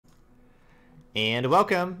And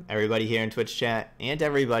welcome everybody here in Twitch chat and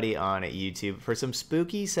everybody on YouTube for some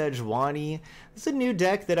spooky Sejuani. This is a new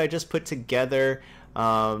deck that I just put together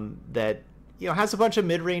that has a bunch of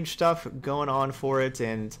mid-range stuff going on for it,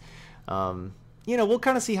 and we'll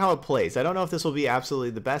kind of see how it plays. I don't know if this will be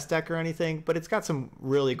absolutely the best deck or anything, but it's got some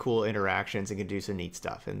really cool interactions and can do some neat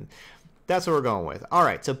stuff, and that's what we're going with. All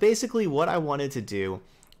right, so basically what I wanted to do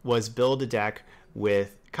was build a deck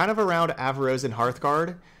with kind of around Avarosan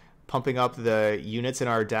Hearthguard, pumping up the units in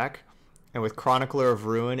our deck, and with Chronicler of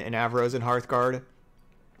Ruin and Avarosan Hearthguard,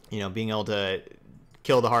 being able to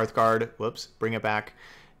kill the Hearthguard, bring it back,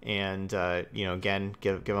 and again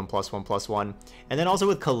give them +1/+1, and then also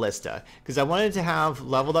with Callista, because I wanted to have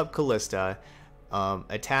leveled up Callista,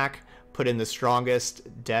 attack, put in the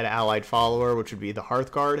strongest dead allied follower, which would be the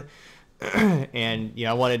Hearthguard, and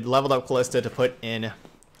I wanted leveled up Callista to put in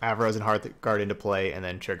Avarosan Hearthguard into play and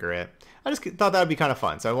then trigger it. I just thought that would be kind of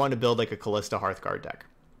fun, so I wanted to build like a Callista Hearthguard deck.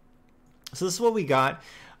 So this is what we got.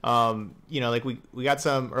 We got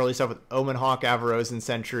some early stuff with Omen Hawk, Avarosan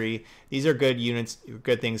Sentry. These are good units,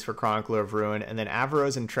 good things for Chronicler of Ruin. And then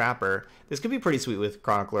Avarosan Trapper. This could be pretty sweet with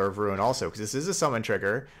Chronicler of Ruin also, because this is a summon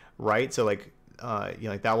trigger, right? So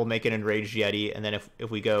that will make an Enraged Yeti. And then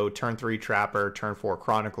if we go turn 3 Trapper, turn 4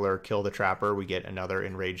 Chronicler, kill the Trapper, we get another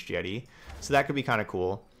Enraged Yeti. So that could be kind of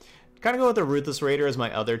cool. Kind of go with the Ruthless Raider as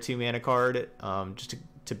my other 2-mana card, just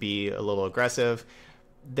to be a little aggressive.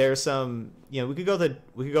 There's some, we could go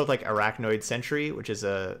with like Arachnoid Sentry, which is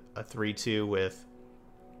a 3/2 with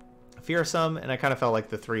Fearsome, and I kind of felt like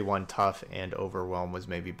the 3/1 Tough and Overwhelm was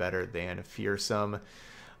maybe better than Fearsome.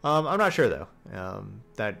 I'm not sure though.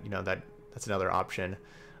 That's another option.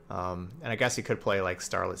 And I guess you could play like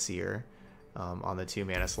Starlit Seer on the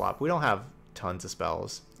 2-mana slot. We don't have tons of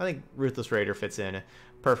spells. I think Ruthless Raider fits in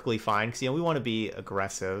perfectly fine, because we want to be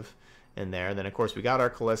aggressive in there. And then of course we got our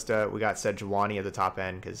Callista, we got Sejuani at the top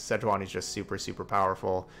end, because Sejuani is just super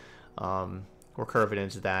powerful. We're curving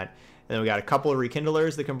into that, and then we got a couple of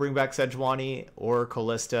Rekindlers that can bring back Sejuani or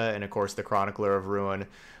Callista, and of course the Chronicler of Ruin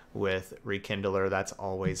with Rekindler. That's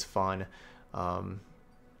always fun. And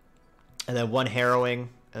then one Harrowing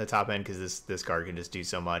at the top end, because this card can just do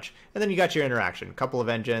so much. And then you got your interaction, a couple of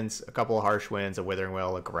Vengeance, a couple of Harsh Winds, a Withering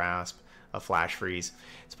Will, a Grasp, a Flash Freeze.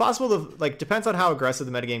 It's possible to, depends on how aggressive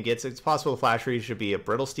the metagame gets, it's possible the Flash Freeze should be a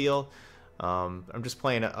Brittle Steel. I'm just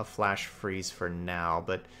playing a Flash Freeze for now,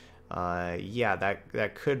 but yeah,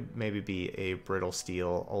 that could maybe be a Brittle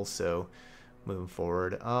Steel also moving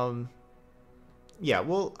forward. Yeah,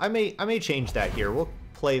 well, I may change that here. We'll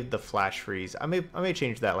play the Flash Freeze. I may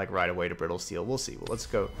change that right away to Brittle Steel. We'll see. Well, let's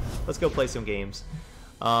go play some games.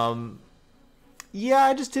 Yeah,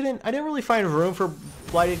 I didn't really find room for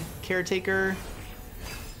Blighted Caretaker.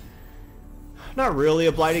 Not really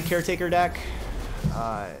a Blighted Caretaker deck.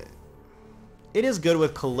 It is good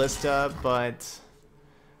with Callista, but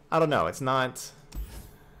I don't know. It's not.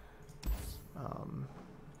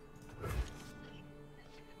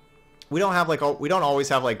 We don't always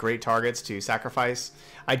have great targets to sacrifice.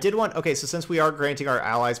 I did want. Okay, so since we are granting our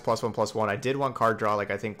allies +1/+1, I did want card draw.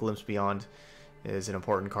 I think Glimpse Beyond is an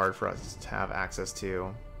important card for us to have access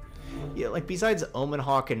to. Yeah, besides Omen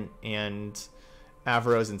Hawk and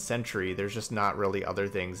Avarosan Sentry, there's just not really other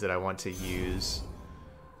things that I want to use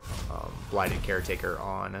Blighted Caretaker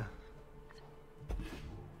on.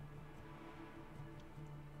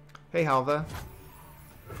 Hey, Halva.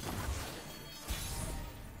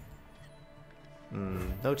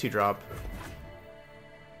 No 2-drop.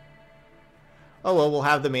 Oh well, we'll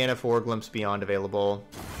have the mana for Glimpse Beyond available.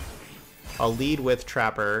 I'll lead with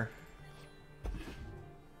Trapper.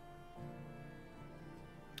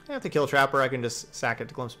 I have to kill Trapper, I can just sack it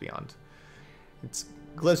to Glimpse Beyond.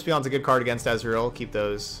 Glimpse Beyond's a good card against Ezreal. Keep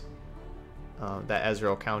those that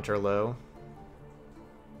Ezreal counter low.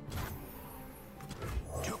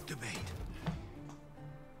 Took the bait.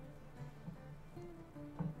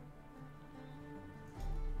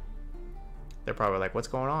 They're probably like, what's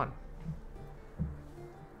going on?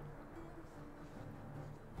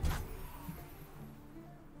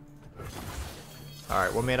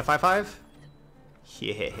 Alright, 1 mana 5/5?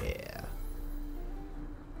 Yeah.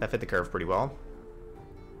 That fit the curve pretty well.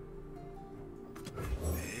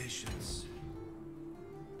 Patience.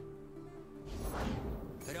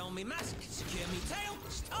 Put on me mask, secure me tail.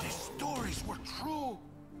 Stop. These stories were true.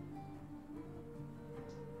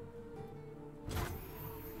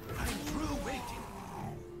 I'm through waiting.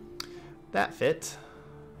 That fit.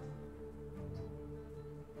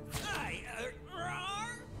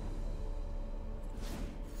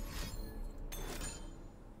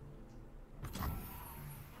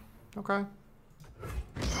 Okay.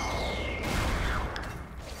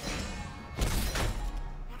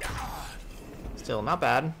 Still not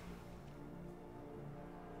bad.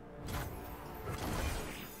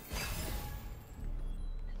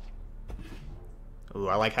 Ooh,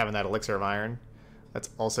 I like having that Elixir of Iron. That's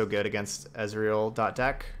also good against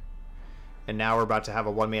Ezreal.deck. And now we're about to have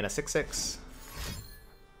a 1-mana 6/6.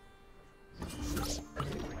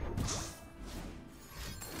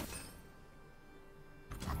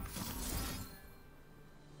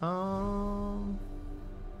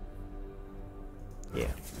 Yeah.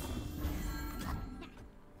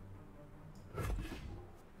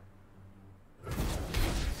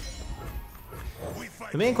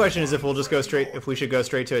 The main question is if we'll just go straight, if we should go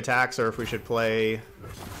straight to attacks or if we should play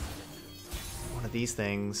one of these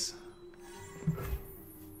things.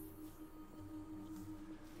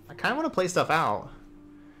 I kind of want to play stuff out.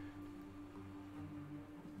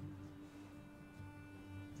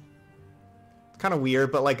 Kind of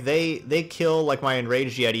weird, but like they kill like my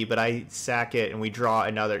Enraged Yeti, but I sack it and we draw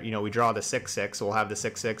another, you know, we draw the 6/6, so we'll have the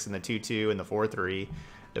 6/6 and the 2/2 and the 4/3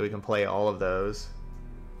 that we can play all of those.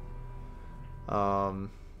 I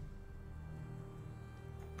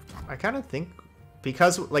kind of think,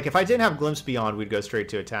 because like if I didn't have Glimpse Beyond, we'd go straight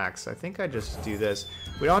to attacks. I think I just do this.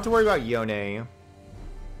 We don't have to worry about Yone.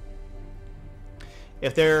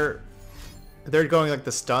 If they're going like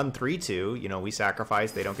the stun 3/2, you know, we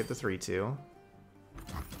sacrifice, they don't get the 3/2.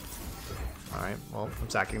 Alright, well, I'm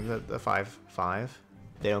sacking the 5/5.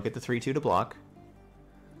 They don't get the 3/2 to block.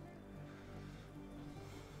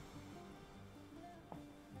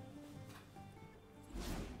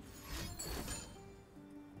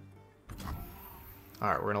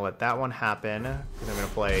 Alright, we're going to let that one happen, because I'm going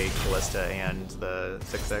to play Callista and the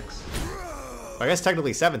 6/6. Well, I guess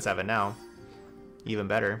technically 7/7 now. Even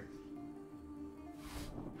better.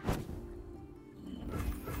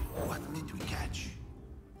 What did we catch?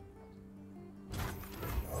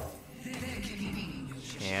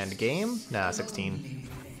 And game? Nah, 16.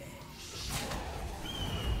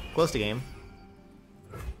 Close to game.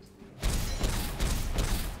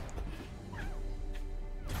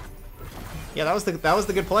 Yeah, that was the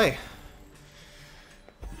good play.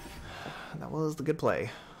 That was the good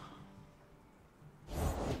play.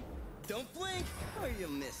 Don't blink or you'll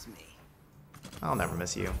miss me. I'll never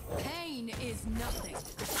miss you. Pain is nothing.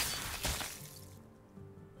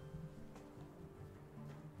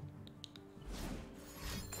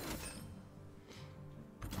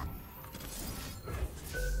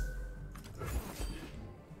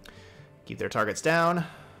 Keep their targets down.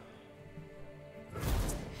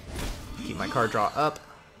 Keep my card draw up.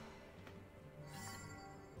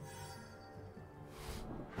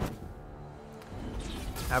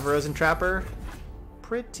 Avarosan Trapper.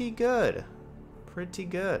 Pretty good. Pretty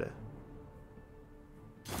good.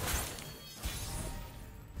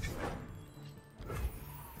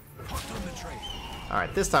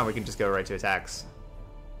 Alright, this time we can just go right to attacks.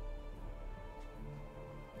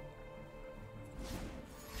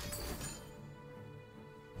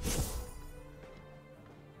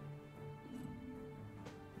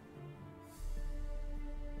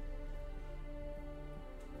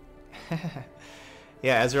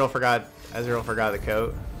 Yeah, Ezreal forgot the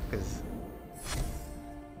coat because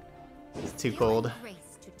it's too cold. Grace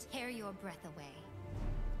to tear your breath away.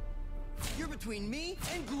 You're between me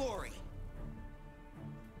and glory.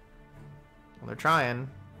 Well, they're trying.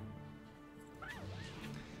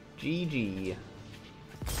 GG.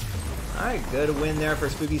 Alright, good win there for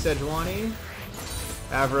Spooky Sejuani.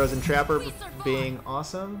 Avarosan Trapper being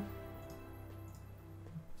awesome.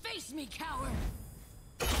 Face me, coward.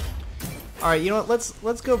 All right, you know what?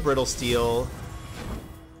 Let's go Brittle Steel.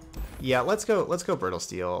 Yeah, let's go Brittle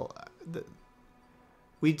Steel.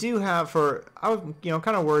 We do have I was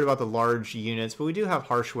kind of worried about the large units, but we do have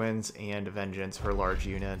Harsh Winds and Vengeance for large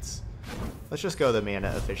units. Let's just go the mana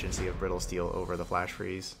efficiency of Brittle Steel over the Flash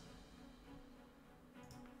Freeze.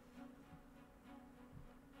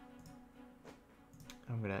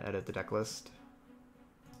 I'm gonna edit the deck list.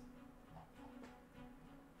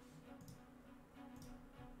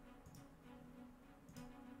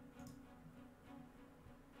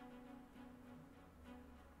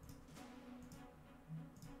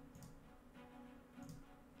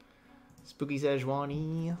 Spooky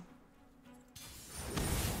Sejuani.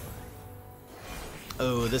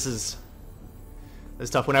 Oh, this is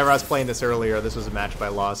tough. Whenever I was playing this earlier, this was a match by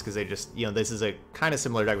loss because they just, this is a kind of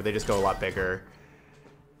similar deck, but they just go a lot bigger.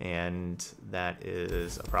 And that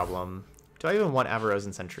is a problem. Do I even want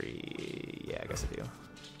Avarosan Sentry? Yeah, I guess I do.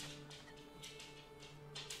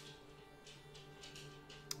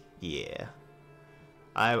 Yeah.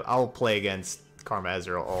 I'll play against Karma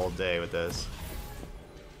Ezreal all day with this.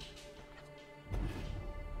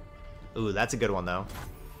 Ooh, that's a good one, though.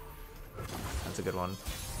 That's a good one.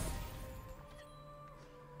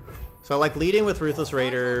 So I like leading with Ruthless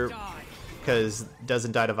Raider because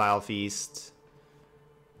doesn't die to Vile Feast.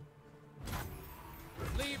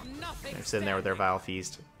 They're sitting there with their Vile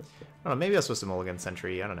Feast. I don't know, maybe I was supposed to mulligan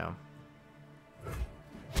Sentry, I don't know.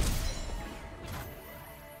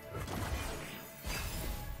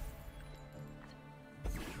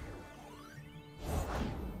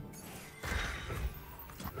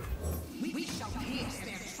 We shall pierce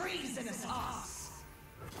their treasonous hearts.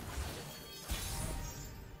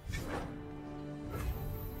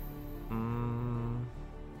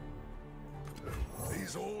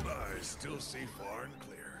 These old eyes still see far and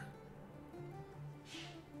clear.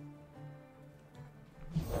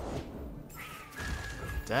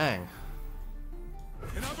 Dang.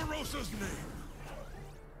 In Avarosan's name.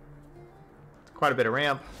 Quite a bit of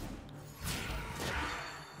ramp.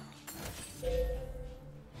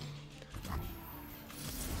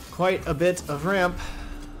 Quite a bit of ramp.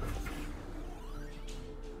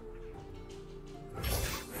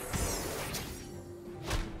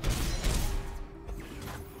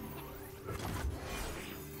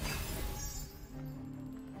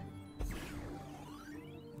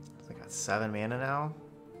 I got 7 mana now.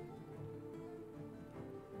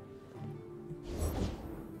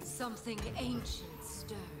 Something ancient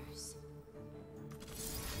stirs.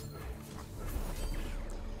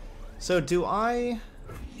 So do I...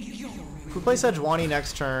 If we play Sejuani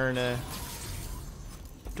next turn,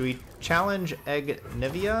 do we challenge Egg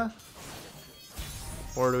Nivea?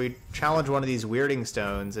 Or do we challenge one of these Weirding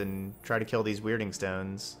Stones and try to kill these Weirding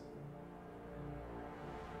Stones?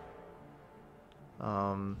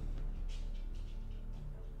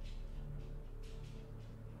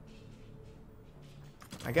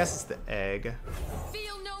 I guess it's the egg.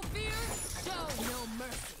 Feel no fear, show no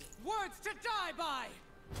mercy. Words to die by.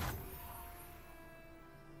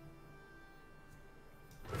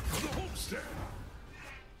 The homestead.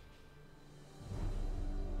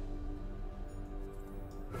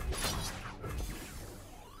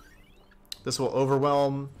 This will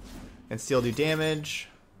overwhelm and still do damage.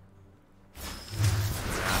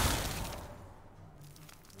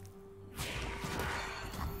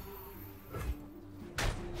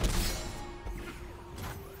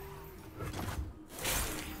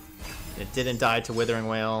 It didn't die to Withering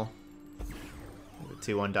Wail. The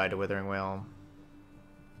 2-1 died to Withering Wail.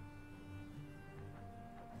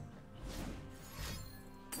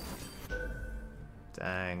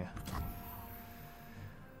 Dang.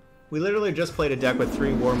 We literally just played a deck with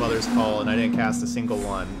 3 War Mother's Call and I didn't cast a single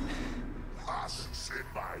one. Husks in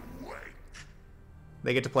my way.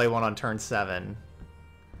 They get to play one on turn 7.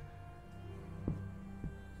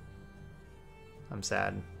 I'm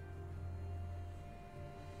sad.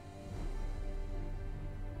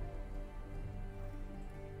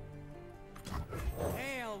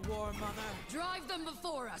 Hail, War Mother. Drive them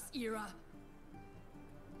before us, Era.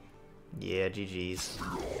 Yeah, GG's.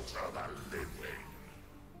 Slaughter the living.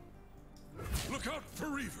 Look out for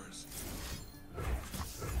Reavers.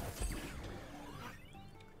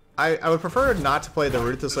 I would prefer not to play the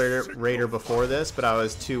Ruthless Raider before this, but I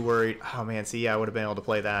was too worried. Oh man, see, I would have been able to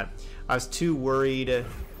play that. I was too worried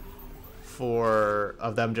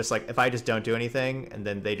of them just like, if I just don't do anything, and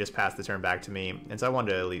then they just pass the turn back to me. And so I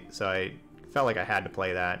wanted to, so I felt like I had to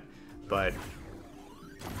play that, but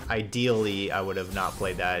ideally I would have not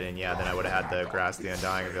played that, and yeah, then I would have had the Grass the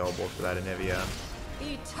Undying available for that Anivia.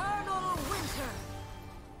 Eternal winter.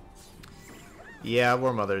 Yeah,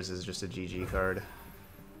 War Mothers is just a GG card.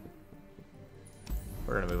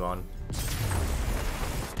 We're gonna move on.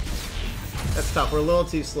 That's tough. We're a little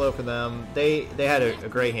too slow for them. They had a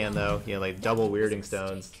great hand though. You know, like double Weirding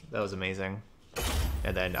Stones. That was amazing.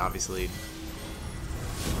 And then obviously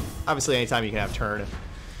anytime you can have turn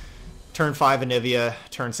 5 Anivia,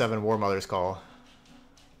 turn 7 War Mother's Call.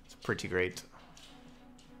 It's pretty great.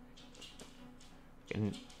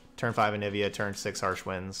 And turn 5 Anivia, turn 6 Harsh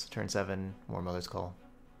Winds, turn 7 War Mother's Call.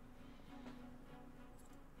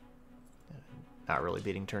 Not really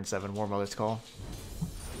beating turn 7 War Mother's Call.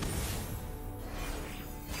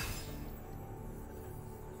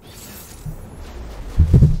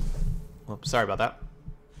 Whoops, sorry about that.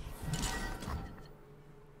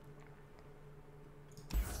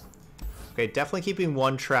 Okay, definitely keeping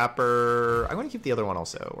one Trapper. I'm going to keep the other one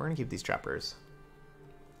also. We're going to keep these Trappers.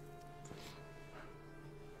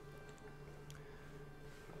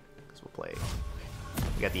 Because we'll play.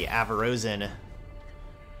 We got the Avarosan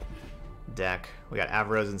deck. We got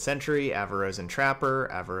Avarosan Sentry, Avarosan Trapper,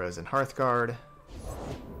 Avarosan Hearthguard.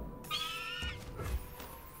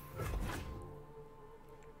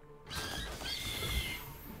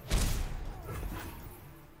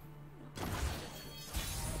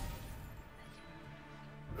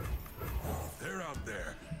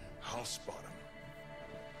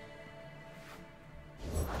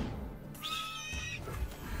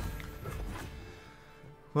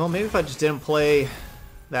 Well, maybe if I just didn't play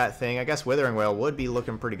that thing, I guess Withering Wail would be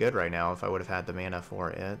looking pretty good right now if I would have had the mana for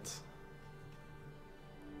it.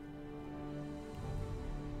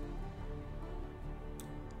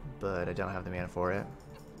 But I don't have the mana for it.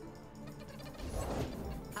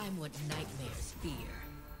 I'm what nightmares fear.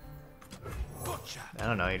 Gotcha. I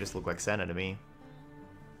don't know, you just look like Senna to me.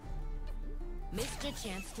 Missed a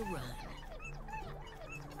chance to run.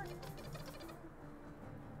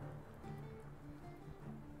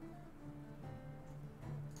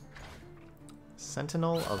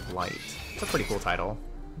 Sentinel of Light. It's a pretty cool title.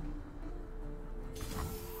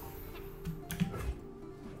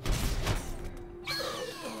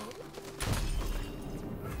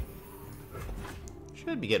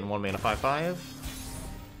 Should be getting 1 mana 5/5.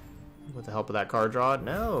 With the help of that card draw.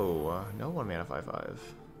 No, no 1 mana 5/5.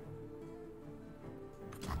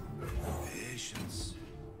 Patience.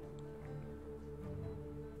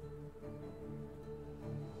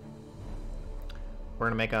 We're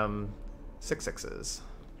gonna make them 6/6s.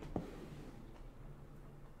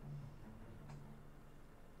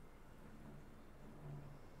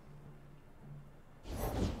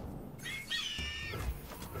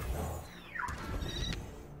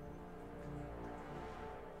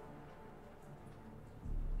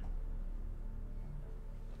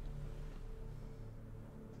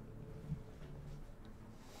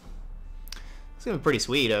 It's gonna be pretty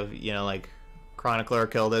sweet of, you know, like Chronicler,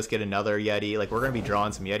 kill this, get another Yeti. Like, we're gonna be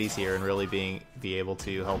drawing some Yetis here and really be able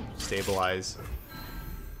to help stabilize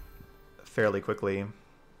fairly quickly.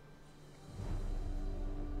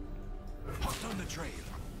 Hot on the trail.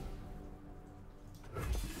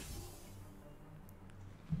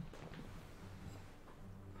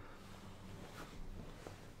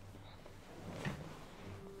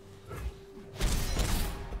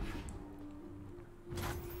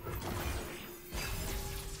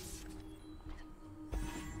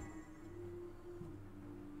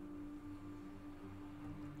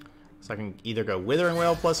 So I can either go Withering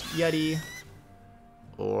Wail plus Yeti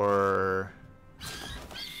or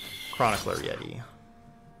Chronicler Yeti.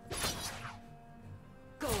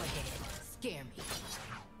 Go ahead, scare me.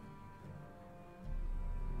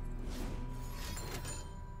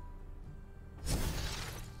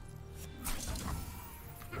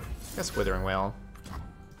 I guess Withering Wail.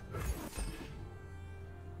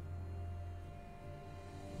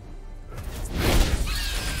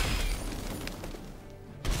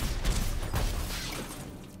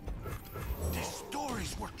 These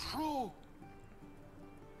stories were true.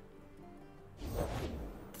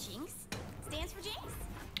 Jinx stands for Jinx.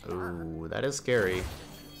 Ooh, that is scary.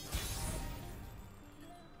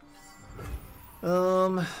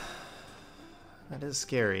 That is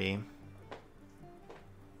scary.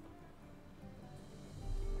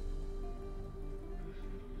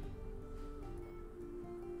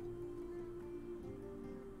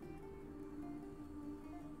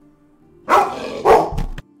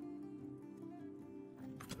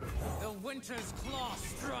 The winter's claw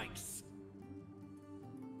strikes.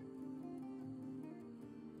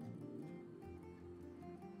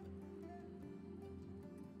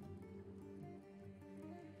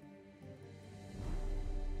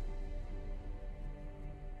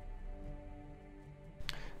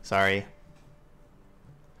 Sorry.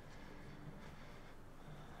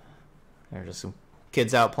 There's just some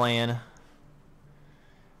kids out playing.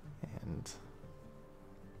 And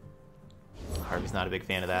Harvey's not a big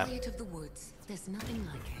fan of that. Quiet of the woods. There's nothing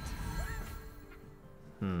like it.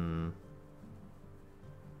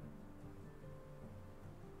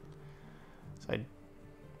 So I'm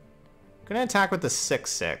gonna attack with the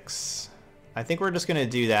 6/6. I think we're just gonna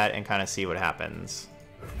do that and kind of see what happens.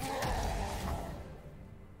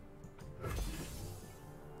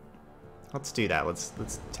 Let's do that. Let's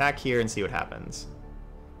attack here and see what happens.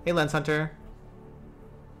 Hey, Lens Hunter.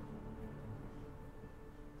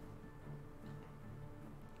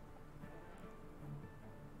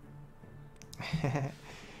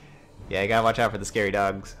 Yeah, you gotta watch out for the scary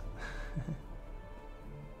dogs.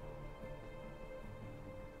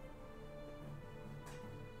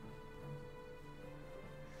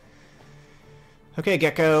 Okay,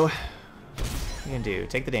 Gecko. What you gonna do?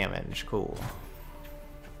 Take the damage. Cool.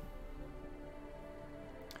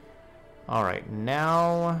 Alright,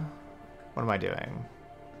 now what am I doing?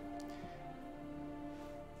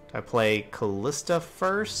 Do I play Callista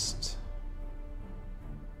first?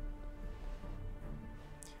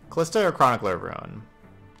 Callista or Chronicler of Ruin?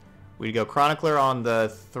 We'd go Chronicler on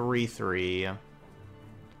the 3/3.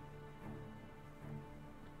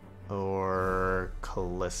 Or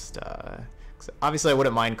Callista. Obviously I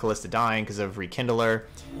wouldn't mind Callista dying because of Rekindler.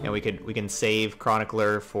 And we can save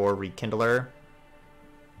Chronicler for Rekindler.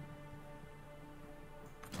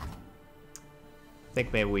 I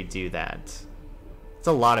think maybe we do that. It's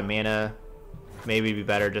a lot of mana. Maybe it'd be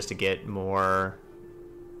better just to get more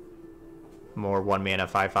 1 mana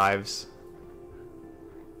 5/5s.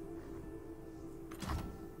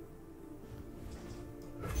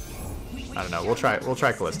 I don't know. We'll try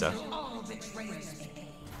Callista.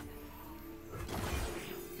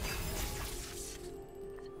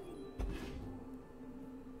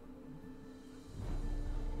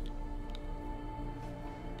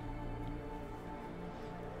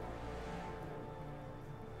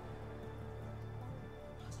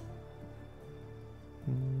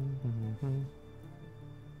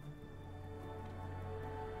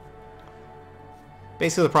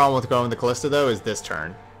 Basically, the problem with going with the Callista, though, is this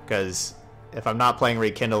turn. Because if I'm not playing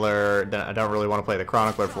Rekindler, then I don't really want to play the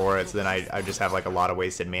Chronicler for it, so then I just have like a lot of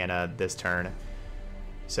wasted mana this turn.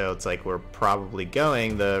 So it's like we're probably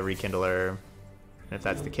going the Rekindler. And if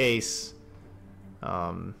that's the case, you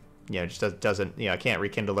know, it just doesn't, you know, I can't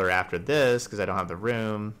Rekindler after this because I don't have the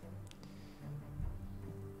room.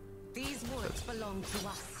 These woods belong to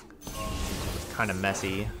us. It's kind of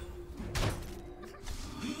messy.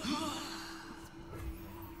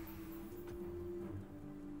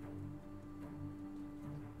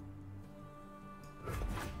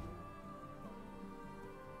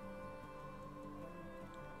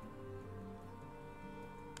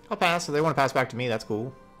 I'll pass. If they want to pass back to me, that's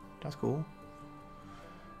cool. That's cool.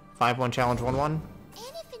 5-1 challenge 1-1.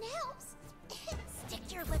 Anything else?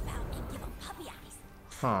 Stick your lip out and give them puppy eyes.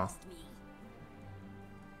 Huh. Trust me.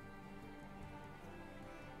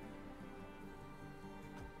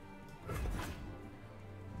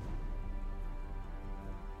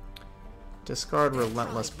 Discard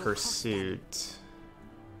Relentless Pursuit.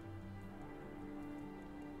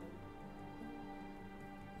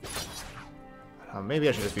 Maybe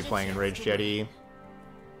I should just be playing Enraged Jetty.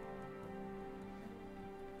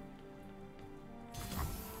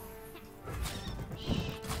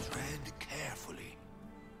 Tread carefully.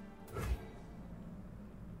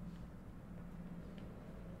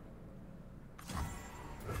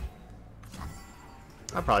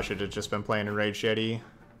 I probably should have just been playing Enraged Jetty.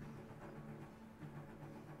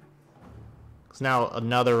 Because now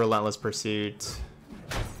another Relentless Pursuit.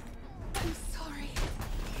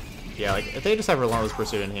 Yeah, like, if they just have Relentless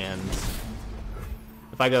Pursuit in hand,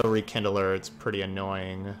 if I go Rekindler, it's pretty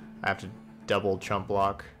annoying. I have to double chump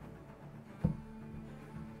block.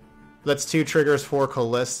 That's 2 triggers for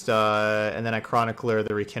Callista, and then I Chronicler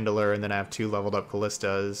the Rekindler, and then I have 2 leveled up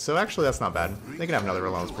Callistas. So actually, that's not bad. They can have another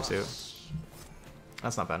Relentless Pursuit.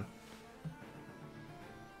 That's not bad.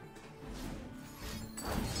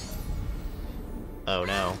 Oh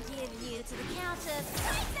no. Give you to the Countess.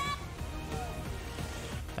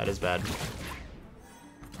 That is bad.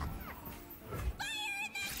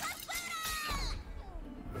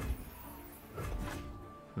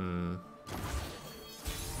 Hmm.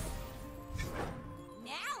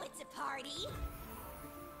 Now it's a party.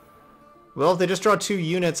 Well, if they just draw 2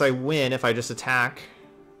 units, I win if I just attack.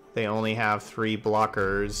 They only have 3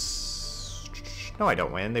 blockers. No, I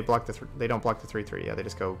don't win. They block the they don't block the 3/3. Yeah, they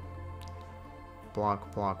just go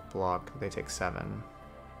block, block, block. They take 7.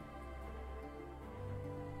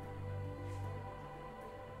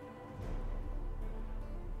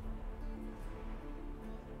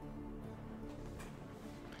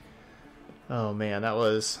 Oh man, that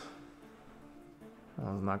was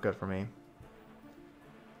not good for me.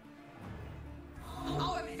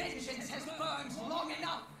 Our vengeance has burned long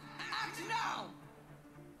enough. Act now.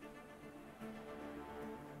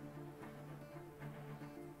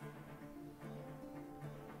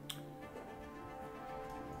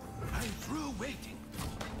 I'm through waiting.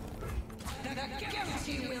 The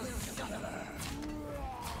guilty will suffer.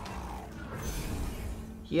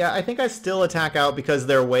 Yeah, I think I still attack out because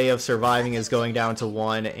their way of surviving is going down to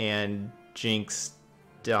 1 and Jinx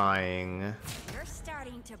dying. You're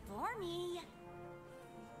starting to bore me.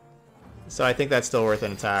 So I think that's still worth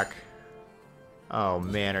an attack. Oh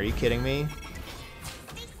man, are you kidding me?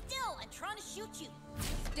 Stay still. I'm trying to shoot you.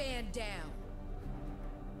 Stand down.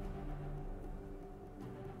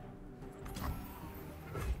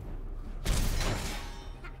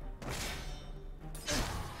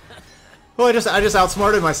 Well, I just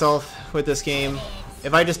outsmarted myself with this game.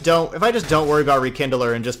 If I just don't worry about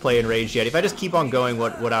Rekindler and just play Enraged Yeti, if I just keep on going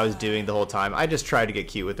what I was doing the whole time, I just tried to get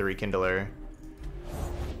cute with the Rekindler.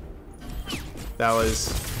 That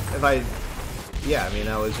was, yeah, I mean,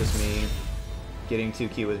 that was just me getting too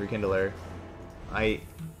cute with Rekindler. I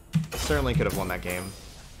certainly could have won that game.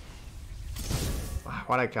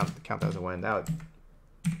 Why'd I count that as a win? That would...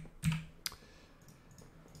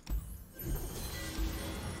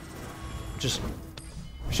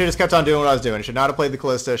 Should have just kept on doing what I was doing. Should not have played the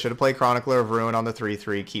Callista. Should have played Chronicler of Ruin on the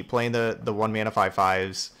 3/3. Keep playing the 1 mana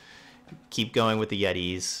 5/5s. Keep going with the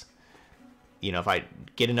Yetis. You know, if I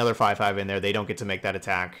get another 5/5 in there, they don't get to make that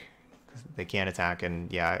attack. They can't attack,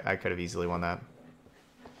 and yeah, I could have easily won that.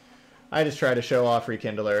 I just tried to show off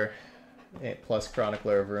Rekindler plus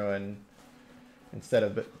Chronicler of Ruin instead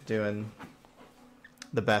of doing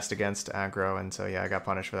the best against aggro, and so yeah, I got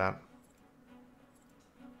punished for that.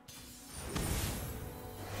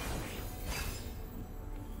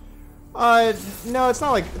 No, it's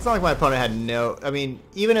not like my opponent had no. I mean,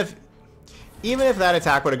 even if that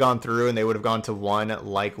attack would have gone through and they would have gone to 1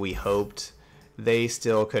 like we hoped, they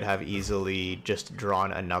still could have easily just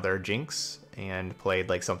drawn another Jinx and played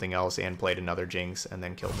like something else and played another Jinx and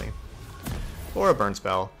then killed me, or a burn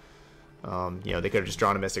spell. You know, they could have just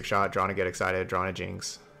drawn a Mystic Shot, drawn a Get Excited, drawn a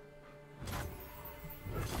Jinx.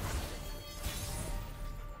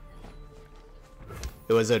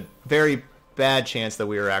 It was a very bad chance that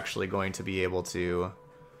we were actually going to be able to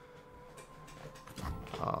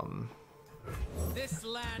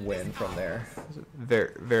win from there. It was a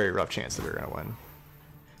very, very rough chance that we were going to win.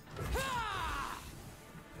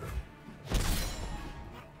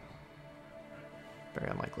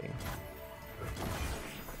 Very unlikely.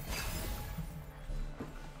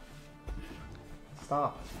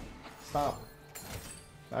 Stop. Stop.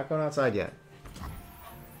 Not going outside yet.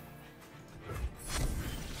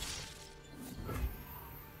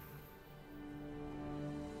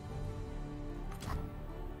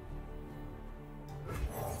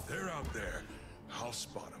 They're out there. I'll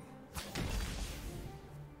spot them.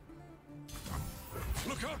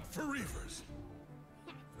 Look out for Reavers.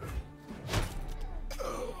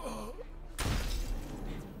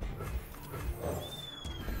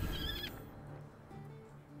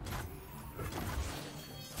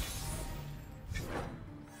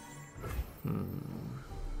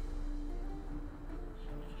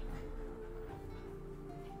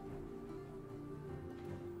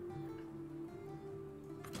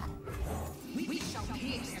 We shall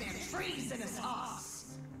pierce their treasonous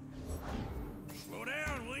hearts. Slow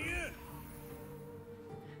down, will you?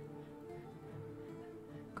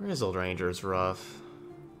 Grizzled Ranger's rough.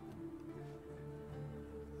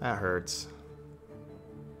 That hurts.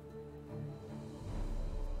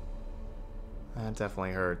 That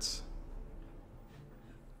definitely hurts.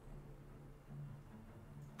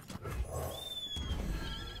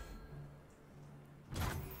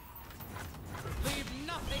 Leave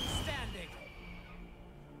nothing standing.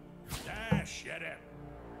 Dash at him.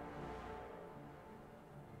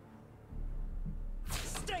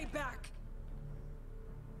 Stay back.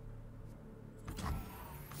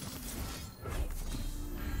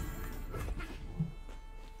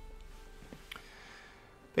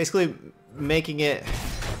 Basically making it,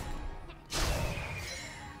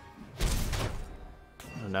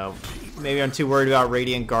 I don't know, maybe I'm too worried about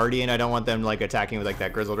Radiant Guardian. I don't want them like attacking with like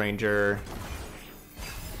that Grizzled Ranger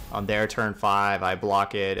on their turn 5. I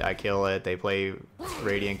block it, I kill it, they play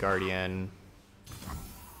Radiant Guardian.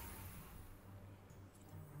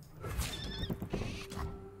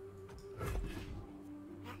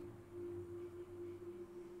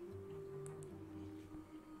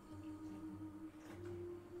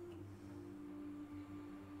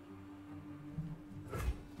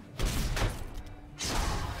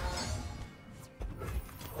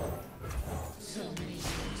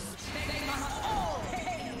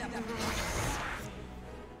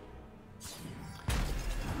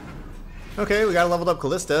 Okay, we got a leveled up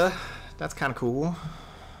Callista. That's kind of cool.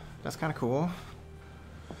 That's kind of cool.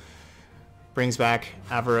 Brings back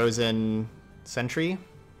Avarosan Sentry.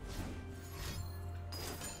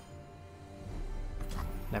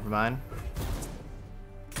 Never mind.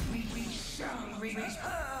 We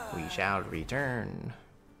shall return.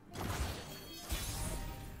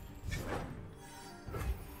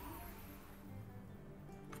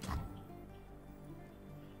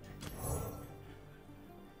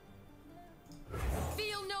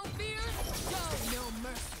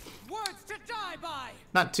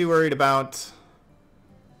 Not too worried about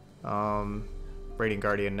Radiant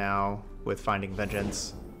Guardian now with finding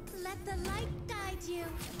Vengeance. Let the light guide you.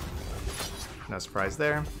 No surprise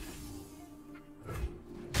there.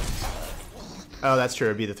 Oh, that's true.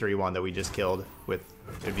 It'd be the 3/1 that we just killed with.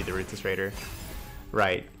 It'd be the Ruthless Raider.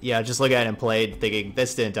 Right. Yeah. Just look at it and played, thinking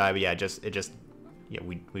this didn't die, but yeah, yeah,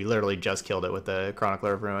 we literally just killed it with the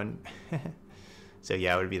Chronicler of Ruin. So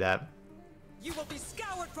yeah, it would be that. You will be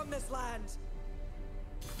scoured from this land.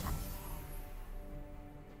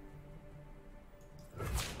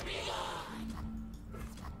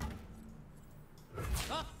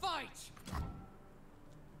 A fight.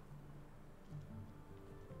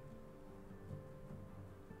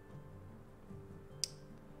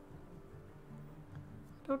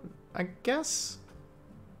 I guess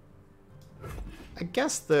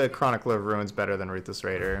the Chronicler of Ruin's better than Ruthless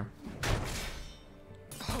Raider.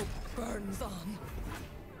 Hope burns on.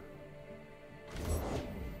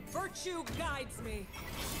 Virtue guides me.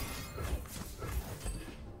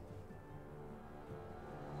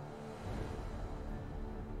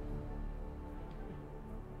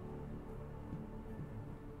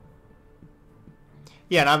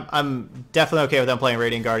 Yeah, and I'm definitely okay with them playing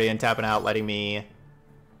Radiant Guardian, tapping out, letting me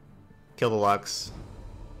kill the Lux.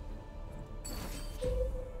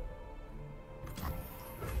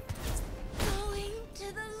 Going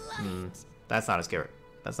to the light. That's not as good.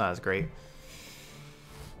 That's not as great.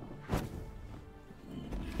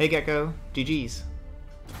 Hey Gecko, GG's.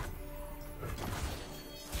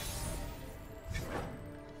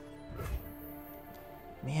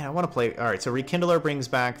 Man, I want to play. All right, so Rekindler brings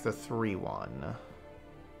back the 3/1.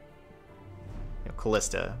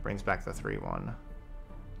 Callista brings back the 3/1.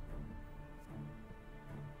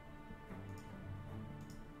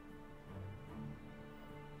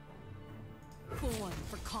 Born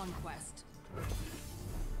for conquest.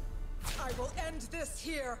 I will end this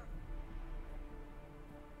here.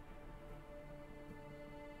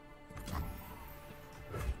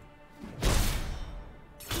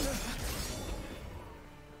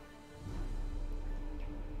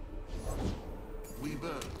 We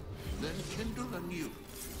burn, then kindle anew.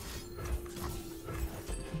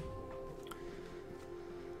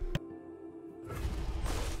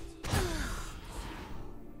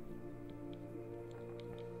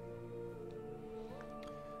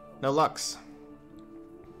 No Lux.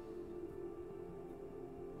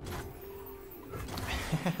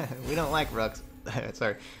 We don't like Lux.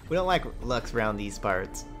 Sorry, we don't like Lux around these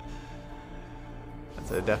parts.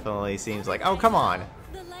 So it definitely seems like, oh come on,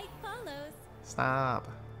 The light follows. stop.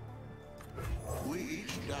 We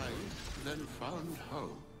each died, then found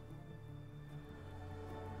home.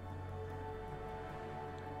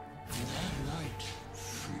 That light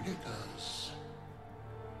flickers.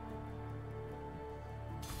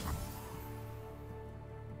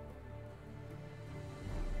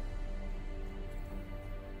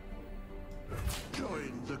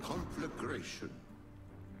 Join the conflagration.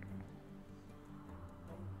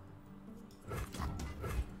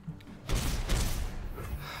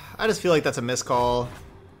 I just feel like that's a miscall.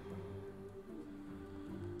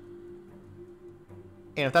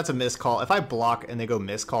 And if that's a miscall, if I block and they go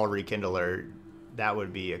miscall Rekindler, that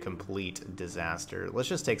would be a complete disaster. Let's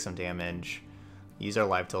just take some damage. Use our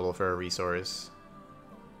life total for a resource.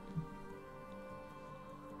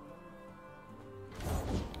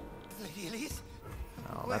 Lady Elise?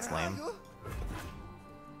 Oh, that's Where are lame. you?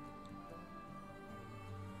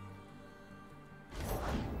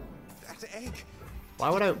 That egg. Why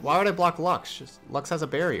would I block Lux? Just, Lux has a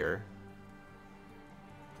barrier.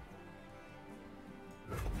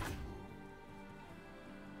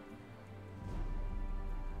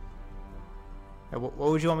 Yeah, what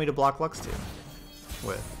would you want me to block Lux to?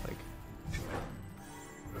 With, like...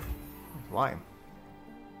 Why?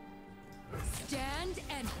 Stand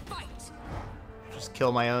and fight. Just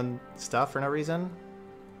kill my own stuff for no reason?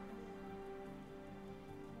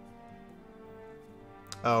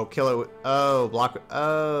 Oh, kill it with... Oh, block...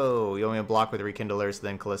 Oh, you want me to block with Rekindler, so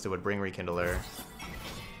then Callista would bring Rekindler.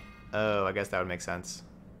 Oh, I guess that would make sense.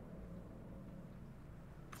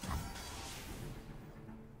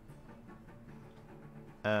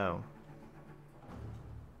 Oh.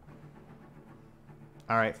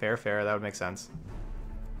 Alright, fair. That would make sense.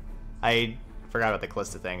 I forgot about the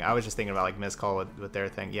Callista thing. I was just thinking about, like, miscall with their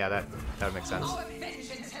thing. Yeah, that would make sense. Our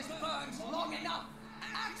vengeance has burned long enough.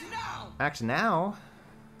 Act now! Act now?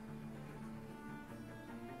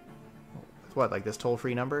 What, like this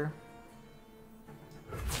toll-free number?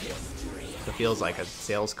 It feels like a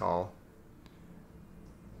sales call.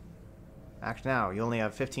 Act now. You only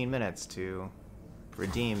have 15 minutes to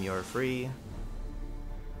redeem your free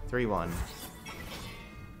 3/1.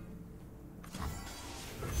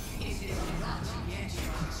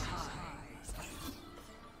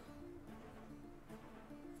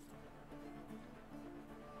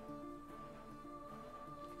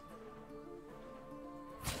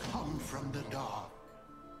 Come from the dark.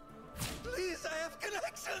 Please, I have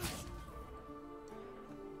connections!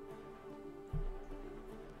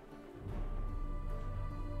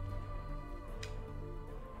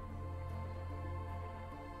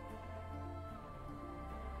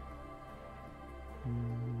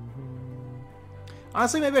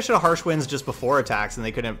 Honestly, maybe I should have Harsh Winds just before attacks and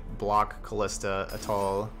they couldn't block Callista at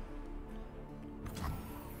all.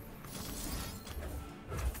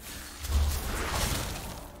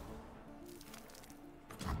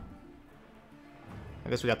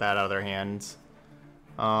 guess we got that out of their hands.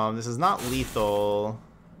 This is not lethal.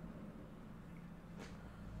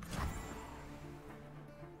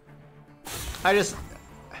 I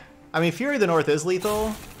mean, Fury the North is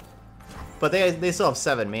lethal, but they still have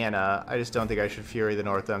 7 mana. I just don't think I should Fury the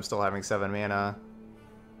North them still having 7 mana.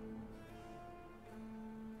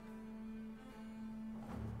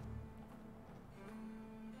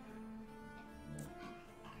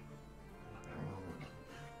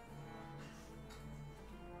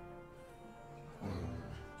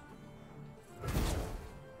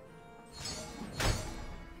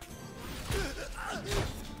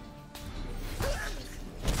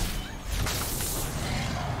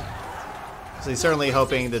 So he's certainly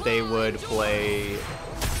hoping that they would play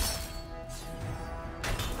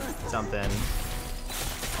something.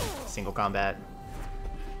 Single combat.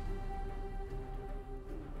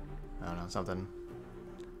 I don't know, something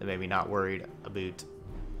that made me not worried about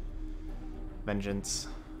vengeance,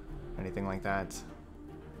 anything like that.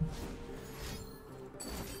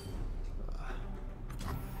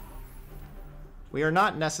 We are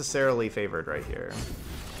not necessarily favored right here.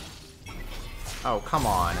 Oh, come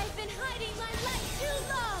on. I've been hiding my light too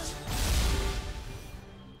long.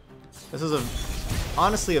 This is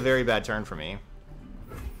honestly a very bad turn for me.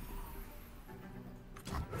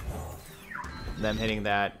 Them hitting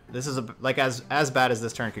that. This is like as bad as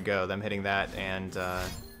this turn could go. Them hitting that and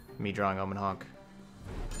me drawing Omen Hawk.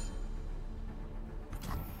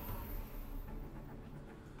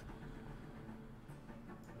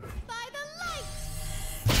 By the light.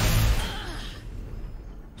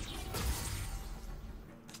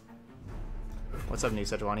 What's up, new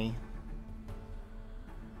Sejuani?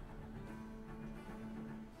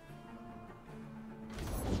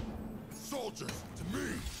 Soldiers, to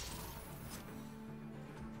me!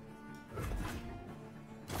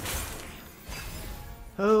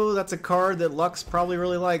 Oh, that's a card that Lux probably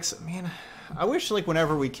really likes. Man, I wish like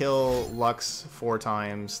whenever we kill Lux 4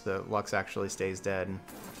 times, the Lux actually stays dead.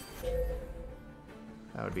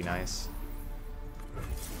 That would be nice.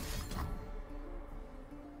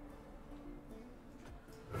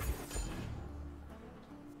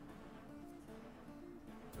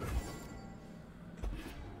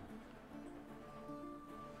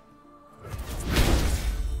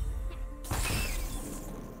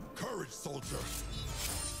 Courage, soldier!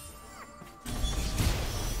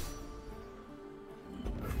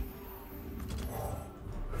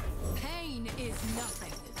 Pain is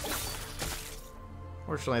nothing.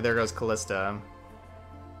 Fortunately, there goes Callista.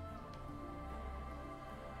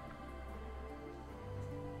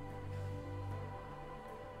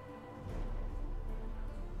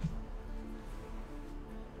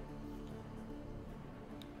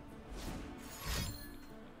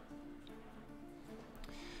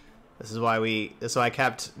 This is why I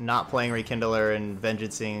kept not playing Rekindler and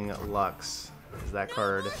Vengeancing Lux. Is that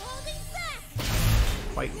card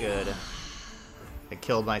quite good. I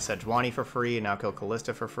killed my Sejuani for free and now kill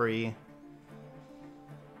Callista for free.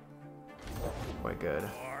 Quite good.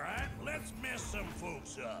 Alright, let's mess some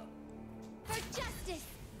folks up. For justice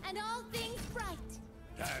and all things right.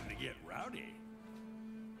 Time to get rowdy.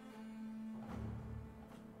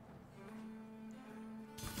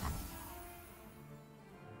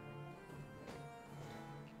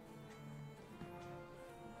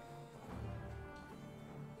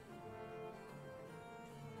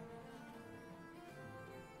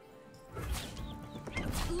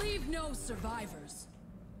 Leave no survivors.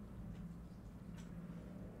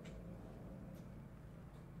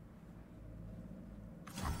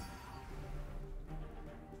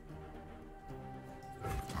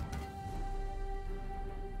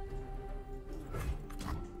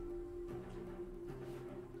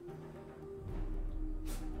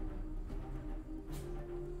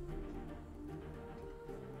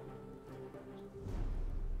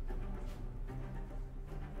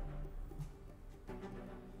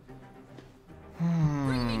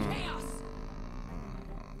 Bring me chaos.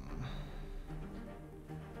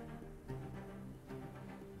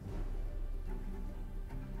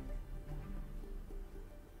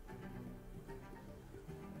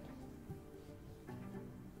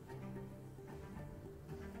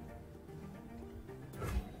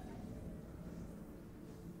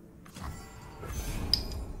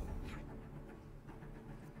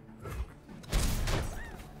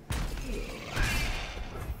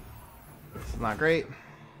 It's not great.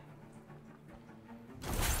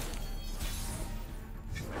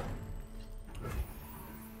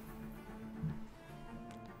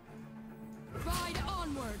 Ride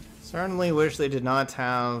onward. Certainly wish they did not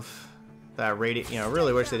have that Radiant, you know,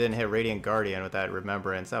 really wish they didn't hit Radiant Guardian with that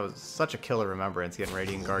Remembrance. That was such a killer Remembrance, getting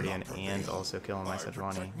Radiant Guardian and also killing my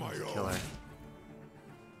Sejuani. It was a killer.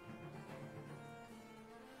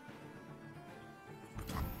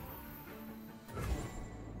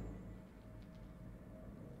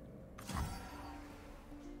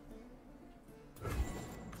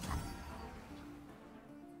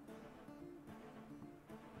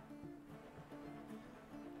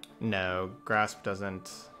 No, Grasp doesn't.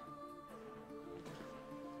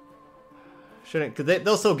 Shouldn't, because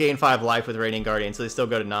they'll still gain 5 life with Radiant Guardian, so they still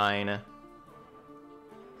go to 9.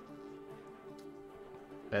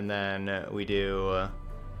 And then we do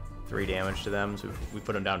 3 damage to them, so we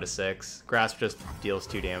put them down to 6. Grasp just deals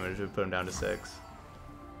 2 damage, we put them down to 6.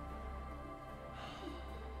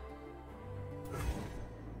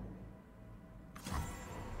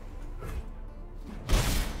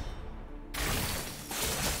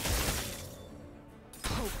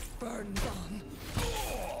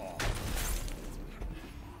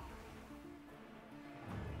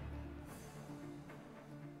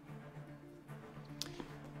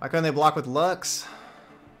 Why couldn't they block with Lux? So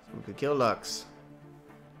we could kill Lux.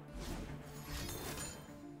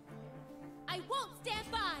 I won't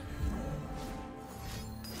stand by.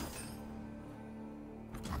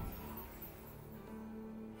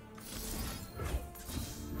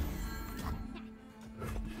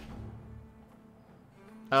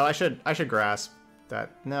 Oh, I should grasp that.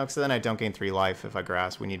 No, because then I don't gain 3 life if I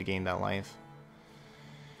grasp. We need to gain that life.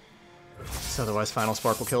 So otherwise Final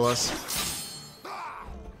Spark will kill us.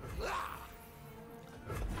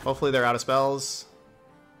 Hopefully they're out of spells.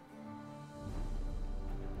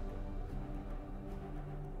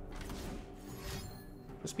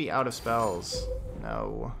 Just be out of spells.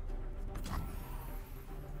 No.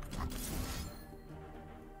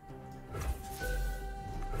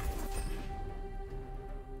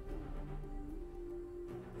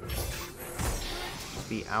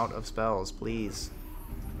 Be out of spells, please.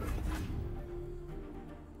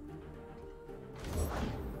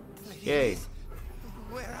 Yay.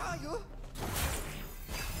 Where are you?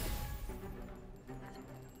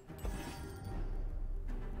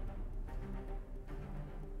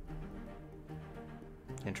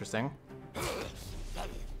 Interesting.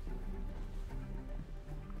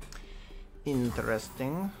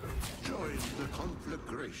 Interesting. Join the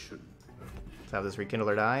conflagration. Let's have this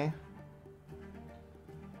Rekindler die.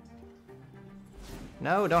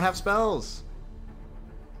 No, don't have spells.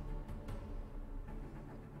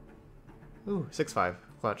 Ooh, 6/5.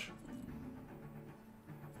 Clutch.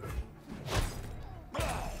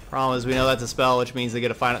 Problem is, we know that's a spell, which means they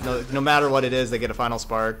get a final... No matter what it is, they get a Final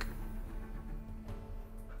Spark.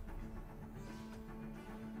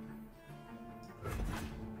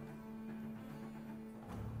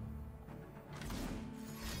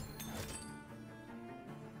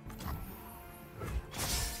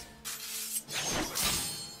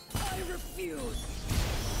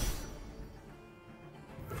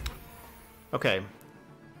 Okay,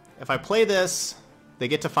 if I play this, they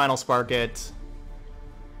get to Final Spark it,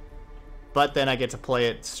 but then I get to play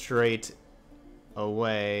it straight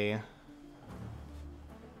away.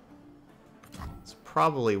 It's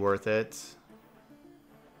probably worth it.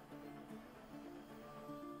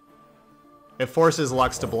 It forces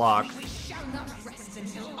Lux to block. We shall not rest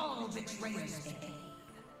until all betrayers pay.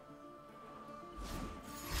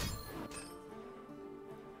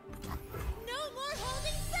 No more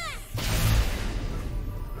holding back.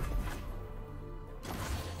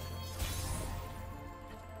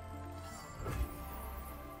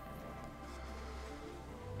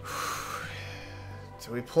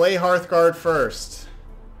 So we play Hearthguard first.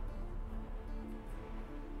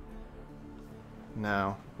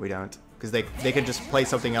 No, we don't. Because they could just play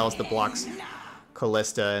something else that blocks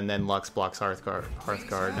Callista and then Lux blocks Hearthguard.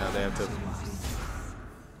 No, they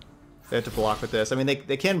have to block with this. I mean,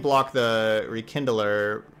 they can block the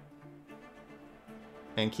Rekindler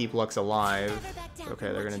and keep Lux alive.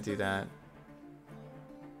 Okay, they're gonna do that.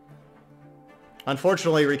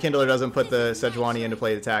 Unfortunately, Rekindler doesn't put the Sejuani into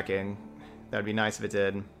play attacking. That'd be nice if it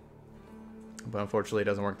did. But unfortunately, it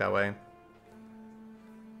doesn't work that way.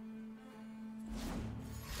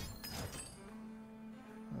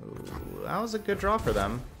 Ooh, that was a good draw for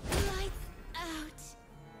them. Lights out.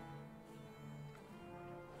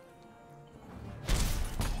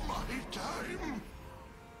 My time.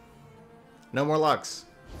 No more Lux.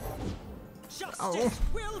 Justice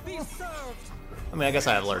will be served. I mean, I guess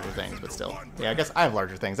I have larger things, but still. Yeah, I guess I have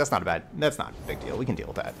larger things. That's not a bad. That's not a big deal. We can deal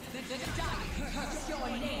with that.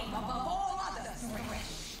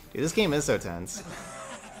 Dude, this game is so tense.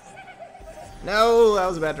 No, that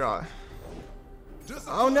was a bad draw.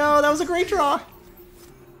 Oh no, that was a great draw.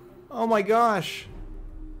 Oh my gosh.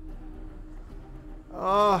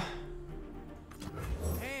 Oh.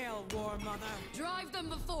 Hail, War Mother. Drive them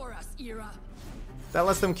before us, Era. That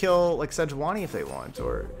lets them kill like Sejuani if they want,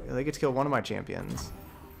 or they get to kill one of my champions.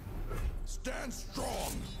 Stand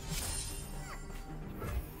strong.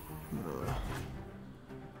 Ugh.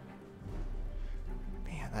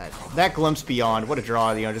 Man, that glimpse beyond, what a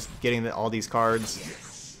draw! You know, just getting all these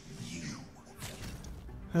cards.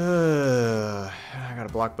 I gotta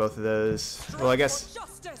block both of those. Well, I guess.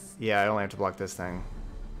 Yeah, I only have to block this thing.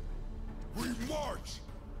 We march.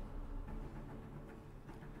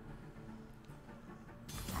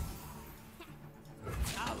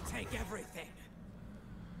 I'll take everything.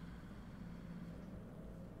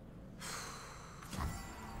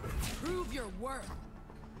 Prove your worth.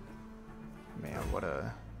 Man, what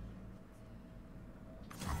a.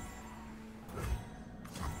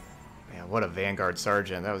 Man, what a Vanguard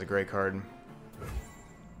Sergeant. That was a great card.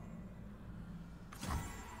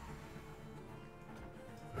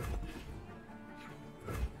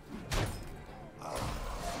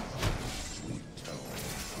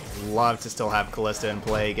 Love to still have Callista in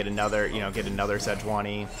play, get another, you know, get another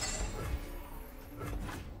Sejuani.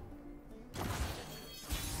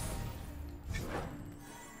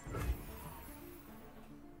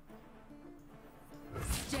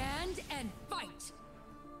 Stand and fight.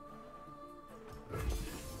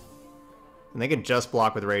 And they can just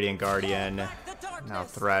block with Radiant Guardian. Now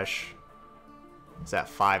Thresh is at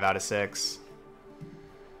 5 out of 6.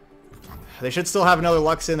 They should still have another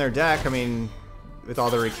Lux in their deck. I mean, with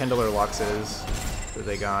all the Rekindler Luxes that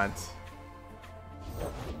they got.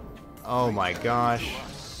 Oh my gosh.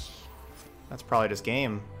 That's probably just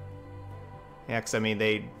game. Yeah, because I mean,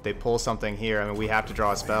 they pull something here. I mean, we have to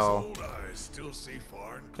draw a spell. Old eyes still see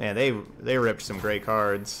far. Man, they ripped some great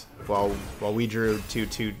cards. While we drew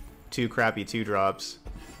two crappy 2-drops.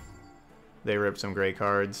 They ripped some great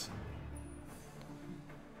cards.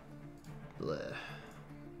 Blech.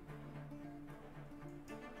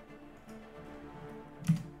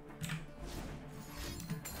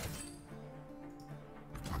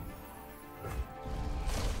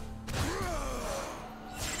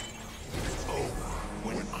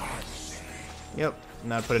 Yep,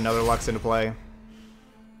 now put another Lux into play.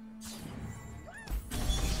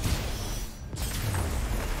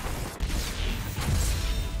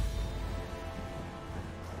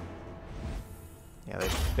 Yeah,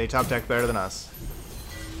 they top deck better than us.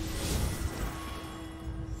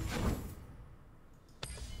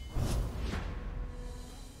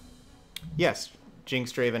 Yes,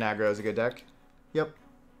 Jinx Draven aggro is a good deck. Yep.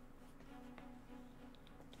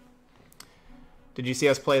 Did you see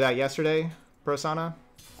us play that yesterday, Prosana?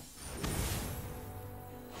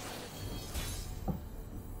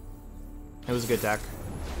 It was a good deck.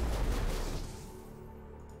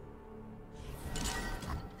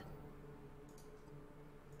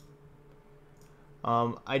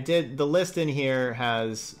 I did, the list in here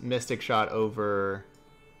has Mystic Shot over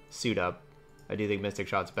Suit Up. I do think Mystic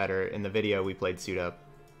Shot's better. In the video, we played Suit Up.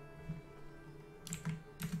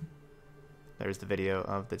 There's the video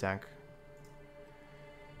of the deck.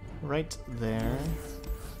 Right there.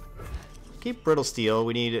 Keep Brittle Steel.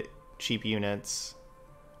 We need cheap units.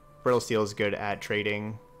 Brittle Steel is good at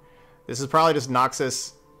trading. This is probably just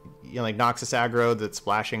Noxus, you know, like Noxus aggro that's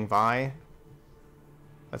splashing Vi.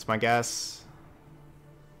 That's my guess.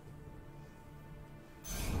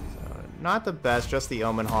 So, not the best, just the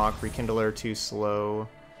Omen Hawk. Rekindler too slow.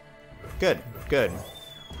 Good, good.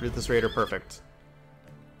 Ruthless Raider perfect.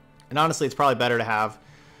 And honestly, it's probably better to have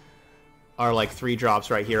our like 3-drops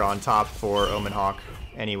right here on top for Omen Hawk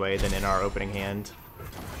anyway than in our opening hand.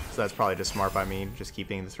 So that's probably just smart by me, just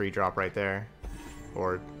keeping the 3-drop right there.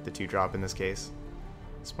 Or the 2-drop in this case.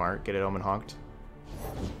 Smart, get it Omen Hawked.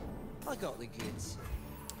 I got the goods.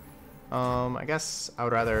 I guess I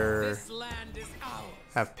would rather This land is ours.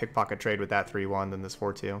 have Pickpocket trade with that 3-1 than this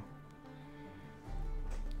 4-2.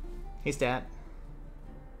 Hey Stat.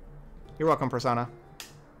 You're welcome, Persona.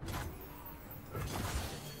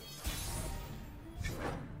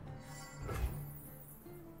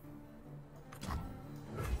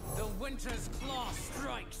 The Winter's Claw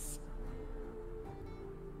strikes.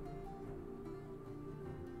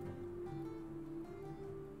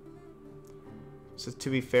 So to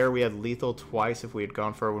be fair, we had lethal twice if we had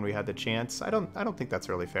gone for it when we had the chance. I don't think that's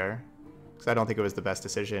really fair, because I don't think it was the best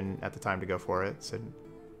decision at the time to go for it. So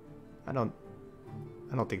I don't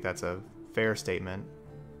think that's a fair statement.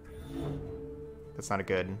 That's not a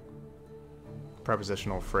good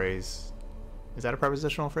prepositional phrase. Is that a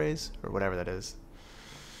prepositional phrase? Or whatever that is.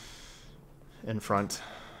 In front.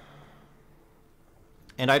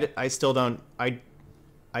 And I still don't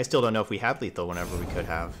know if we had lethal whenever we could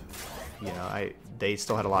have. You know, they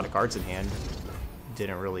still had a lot of cards in hand.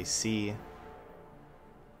 Didn't really see.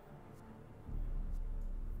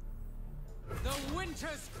 The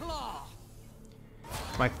Winter's Claw.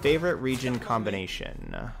 My favorite region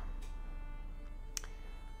combination.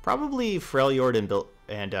 Probably Freljord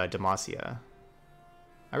and Demacia.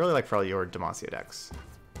 I really like Freljord Demacia decks.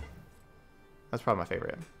 That's probably my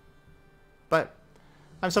favorite. But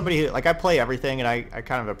I'm somebody who, like, I play everything and I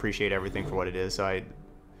kind of appreciate everything for what it is, so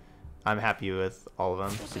I'm happy with all of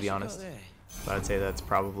them, to be honest. But I'd say that's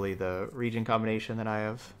probably the region combination that I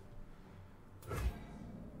have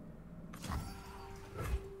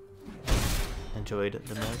enjoyed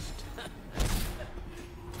the most.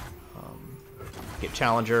 Get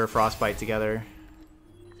Challenger, Frostbite together.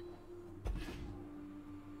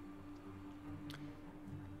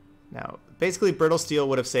 Now, basically, Brittle Steel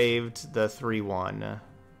would have saved the 3-1.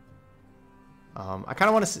 I kind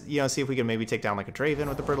of want to, you know, see if we can maybe take down like a Draven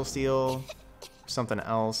with the Brittle Steel, or something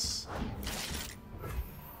else.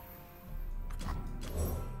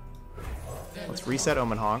 Let's reset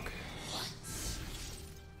Omen Hawk.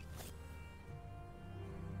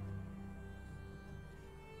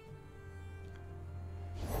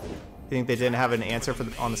 You think they didn't have an answer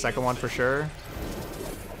on the second one for sure?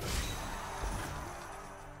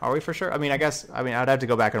 Are we for sure? I mean, I'd have to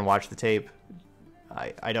go back and watch the tape.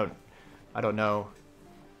 I don't know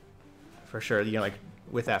for sure. You know, like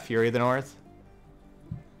with that Fury of the North.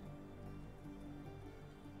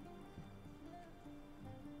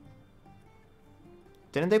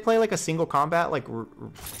 Didn't they play like a single combat like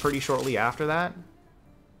pretty shortly after that?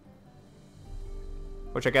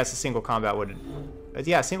 Which I guess a single combat would,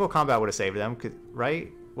 yeah, single combat would have saved them,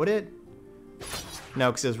 right? Would it?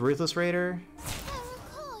 No, because it was Ruthless Raider.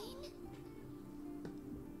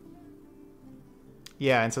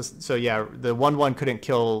 Yeah, and so yeah, the 1/1 couldn't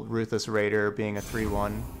kill Ruthless Raider being a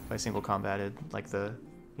 3/1 by single combated, like the,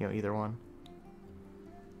 you know, either one.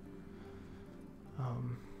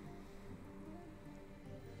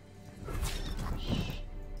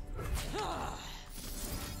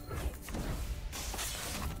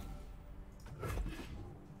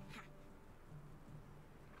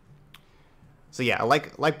 So yeah, I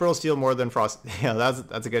like Brittle Steel more than Frost. Yeah,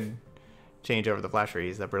 that's a good change over the Flash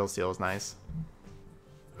Freeze. That Brittle Steel is nice.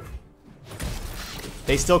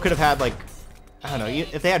 They still could have had, like, I don't know,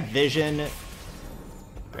 if they had Vision, I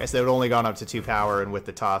guess they would have only gone up to 2 power, and with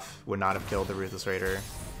the Tough would not have killed the Ruthless Raider.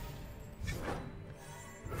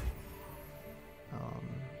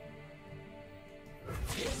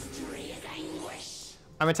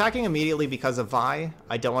 I'm attacking immediately because of Vi.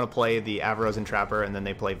 I don't want to play the Avarosan Trapper and then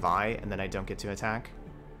they play Vi, and then I don't get to attack.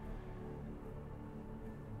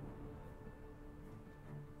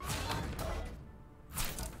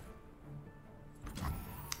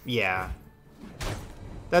 Yeah.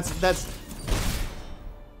 That's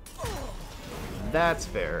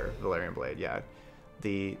fair, Valerian Blade, yeah.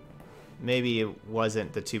 Maybe it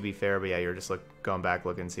wasn't the to be fair, but yeah, you're just going back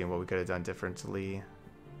looking, seeing what we could have done differently.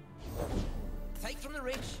 Take from the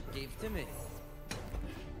rich, give to me.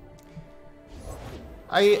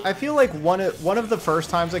 I feel like one of the first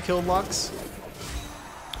times I killed Lux,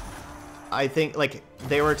 I think like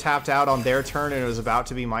they were tapped out on their turn and it was about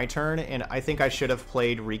to be my turn, and I think I should have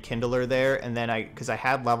played Rekindler there, and then because I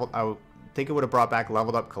had leveled, I think it would have brought back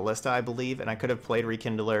leveled up Callista, I believe, and I could have played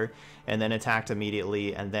Rekindler and then attacked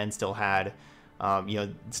immediately, and then still had,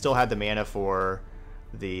 still had the mana for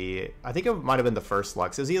I think it might have been the first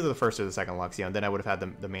Lux. It was either the first or the second Lux, and then I would have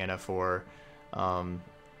had the mana for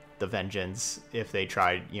the Vengeance if they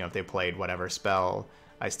tried, if they played whatever spell.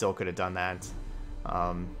 I still could have done that.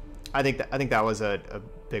 I think that was a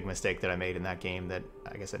big mistake that I made in that game that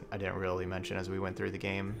I guess I didn't really mention as we went through the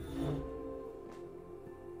game.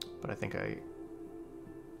 But I think it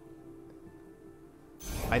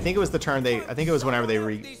was the turn I think it was whenever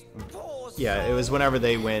they yeah, it was whenever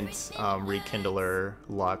they went Rekindler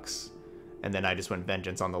Lux, and then I just went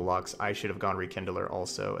Vengeance on the Lux. I should have gone Rekindler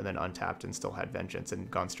also, and then untapped and still had Vengeance and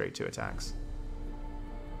gone straight to attacks.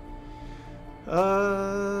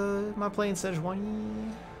 Am I playing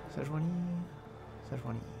Sejuani? Sejuani?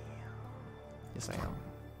 Yes, I am.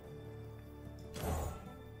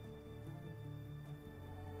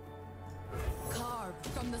 Carved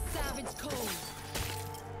from the savage code.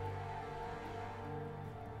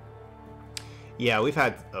 Yeah, we've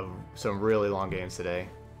had some really long games today.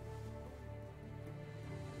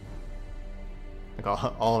 Like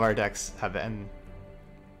all of our decks have been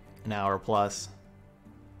an hour plus.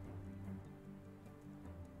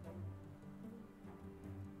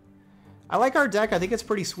 I like our deck. I think it's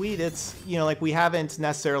pretty sweet. It's, you know, like we haven't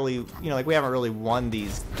necessarily, you know, like we haven't really won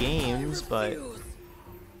these games, but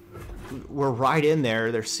we're right in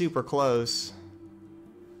there. They're super close.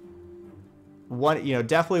 One, you know,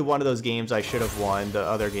 definitely one of those games I should have won. The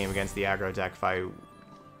other game against the aggro deck, if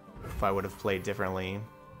I would have played differently.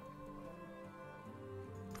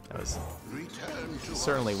 That was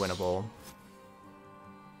certainly winnable.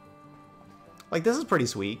 Like, this is pretty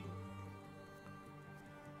sweet.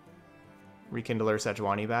 Rekindler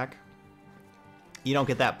Sejuani back. You don't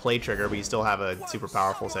get that play trigger, but you still have a super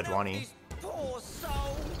powerful Sejuani.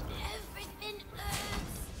 Everything hurts.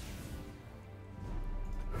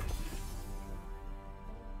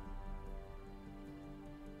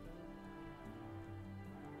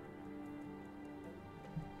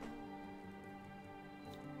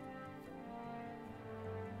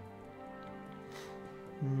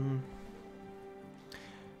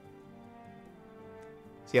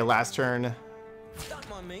 So yeah, last turn. Don't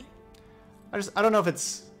mind me. I don't know if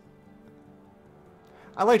it's...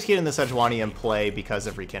 I liked getting the Sejuani in play because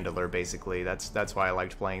of Rekindler, basically. That's why I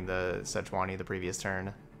liked playing the Sejuani the previous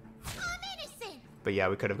turn. I'm innocent. But yeah,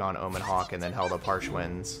 we could have gone Omen Hawk and then held up Harsh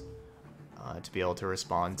Winds to be able to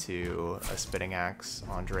respond to a Spinning Axe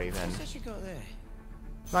on Draven. What you got there?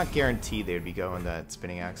 Not guaranteed they would be going that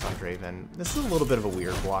Spinning Axe on Draven. This is a little bit of a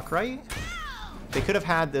weird block, right? They could have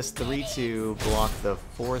had this 3-2 block the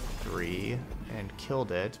 4-3 and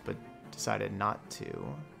killed it, but decided not to.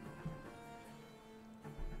 And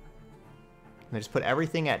they just put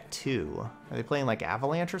everything at 2. Are they playing like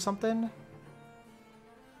Avalanche or something?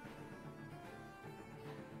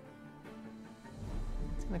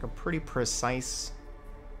 It's like a pretty precise...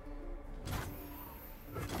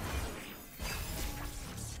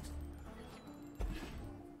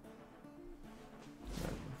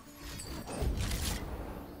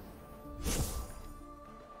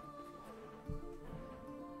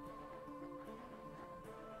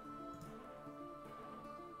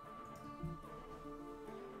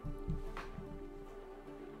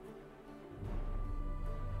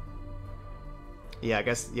 Yeah, I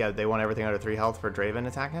guess, yeah, they want everything under 3 health for Draven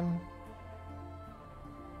attacking?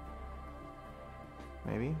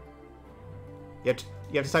 Maybe? You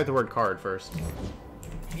have to type the word card first.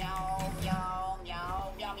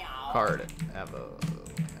 Card.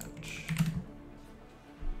 Avalanche.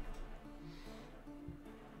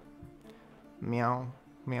 Meow,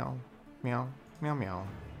 meow, meow, meow, meow.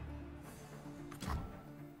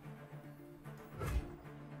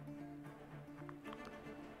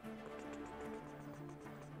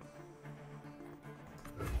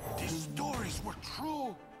 These stories were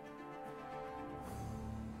true.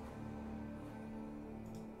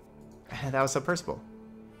 That was submersible.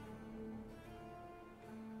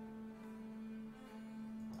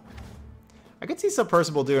 I could see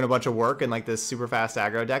Submersible doing a bunch of work in like this super fast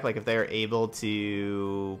aggro deck. Like if they're able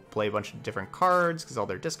to play a bunch of different cards because all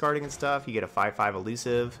their discarding and stuff, you get a 5/5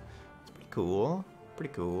 elusive. It's pretty cool.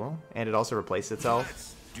 Pretty cool. And it also replaces itself.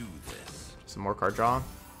 Let's do this. Some more card draw.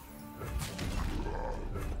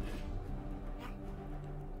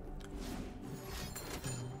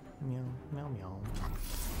 Meow, meow, meow.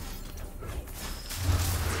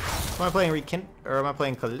 Am I playing am I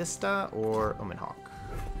playing Callista or Omen Hawk?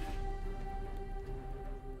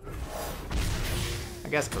 I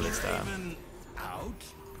guess Callista. Out?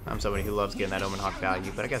 I'm somebody who loves getting that Omen Hawk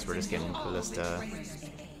value, but I guess we're just getting Callista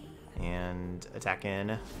and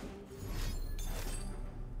attacking.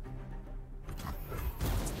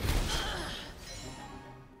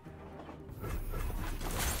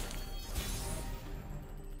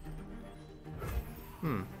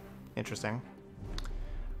 Interesting.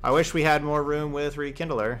 I wish we had more room with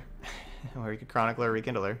Rekindler, where you could Chronicler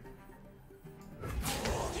Rekindler.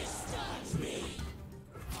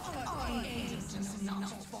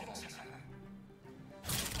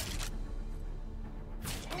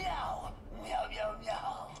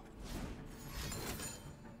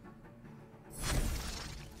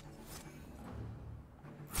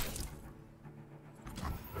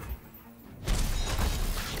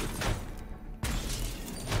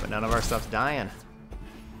 But none of our stuff's dying.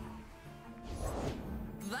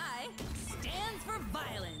 Vi stands for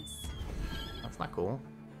violence. That's not cool.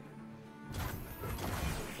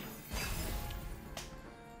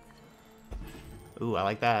 Ooh, I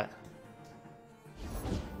like that.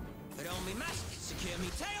 Put on me mask, secure me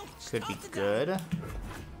tail. Could be start the good.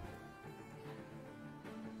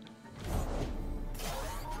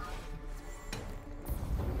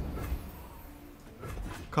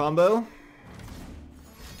 Combo.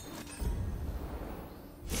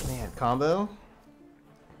 Man, combo.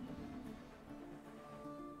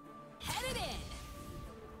 Headed in.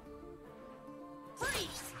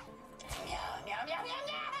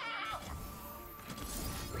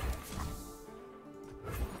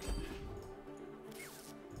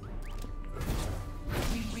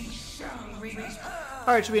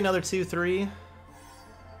 Alright, should be another 2-3.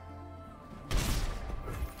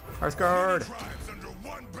 Hearthguard. Tribes under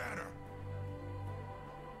one banner.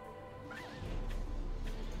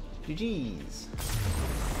 GG's.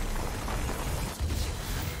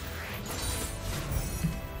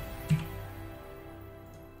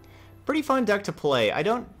 Pretty fun deck to play. I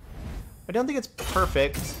don't think it's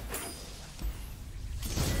perfect,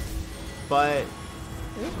 but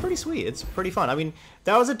it's pretty sweet. It's pretty fun. I mean,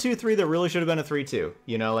 that was a 2-3 that really should have been a 3-2.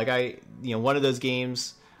 You know, like one of those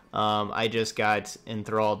games, I just got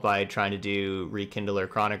enthralled by trying to do Rekindler,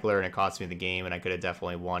 Chronicler, and it cost me the game, and I could have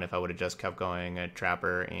definitely won if I would have just kept going a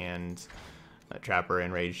Trapper and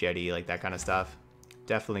Rage Yeti, like that kind of stuff.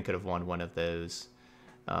 Definitely could have won one of those.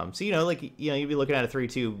 So, you'd be looking at a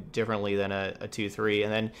 3-2 differently than a 2-3,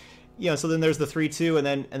 and then, so then there's the 3-2,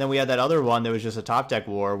 and then we had that other one that was just a top deck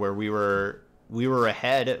war where we were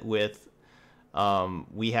ahead with,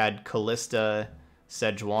 we had Callista,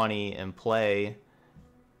 Sejuani in play,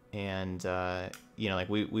 and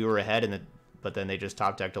we were ahead but then they just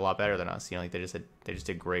top decked a lot better than us. They just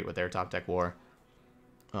did great with their top deck war.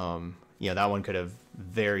 That one could have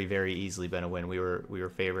very, very easily been a win. We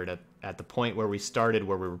were favored at the point where we started,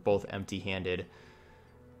 where we were both empty-handed.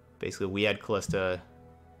 Basically, we had Callista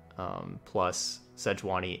plus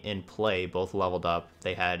Sejuani in play, both leveled up.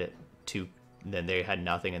 They had two, then they had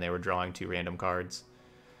nothing, and they were drawing 2 random cards.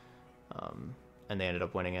 And they ended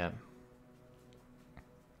up winning it.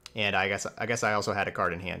 And I guess I also had a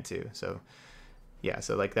card in hand too. So yeah,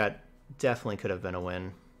 so like that definitely could have been a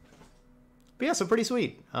win. But yeah, so pretty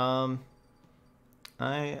sweet. I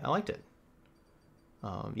liked it.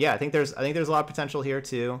 Yeah, I think there's a lot of potential here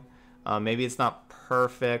too. Maybe it's not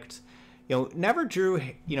perfect. Never drew,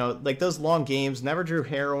 like those long games, never drew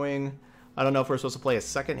Harrowing. I don't know if we're supposed to play a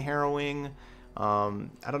second Harrowing. I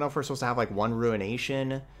don't know if we're supposed to have like 1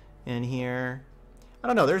 Ruination in here. I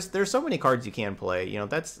don't know. There's so many cards you can play.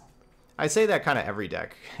 I say that kind of every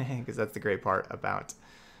deck because that's the great part about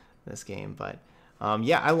this game. But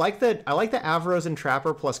yeah, I like the Avarosan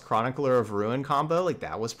Trapper plus Chronicler of Ruin combo. Like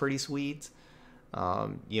that was pretty sweet.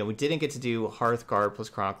 We didn't get to do Hearthguard plus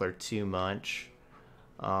Chronicler too much.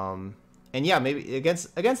 And yeah, maybe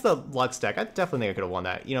against the Lux deck, I definitely think I could have won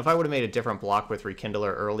that. If I would have made a different block with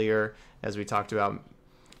Rekindler earlier, as we talked about,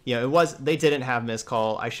 they didn't have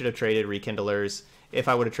Miscall. I should have traded Rekindlers. If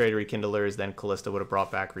I would have traded Rekindlers, then Callista would have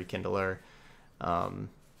brought back Rekindler.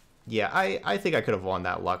 Yeah, I think I could have won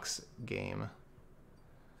that Lux game.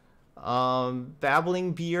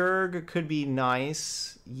 Babbling Bjerg could be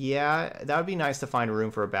nice. Yeah, that would be nice to find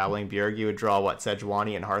room for a Babbling Bjerg. You would draw,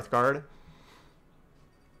 Sejuani and Hearthguard?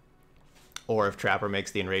 Or if Trapper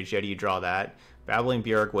makes the Enraged Yeti, you draw that. Babbling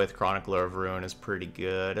Bjerg with Chronicler of Ruin is pretty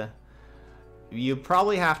good. You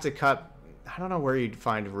probably have to cut... I don't know where you'd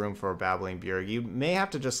find room for a Babbling Bjerg. You may have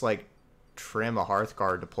to just, trim a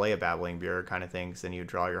Hearthguard to play a Babbling Bjerg kind of thing, because then you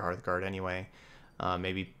draw your Hearthguard anyway.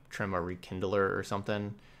 Maybe trim a Rekindler or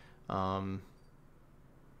something. But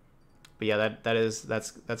yeah,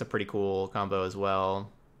 that's a pretty cool combo as well.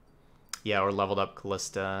 Yeah, or leveled up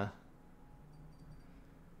Callista.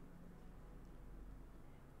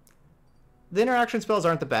 The interaction spells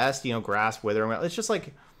aren't the best, Grasp, Withering Wail. It's just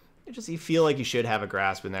you feel like you should have a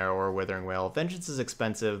Grasp in there or a Withering Wail. Vengeance is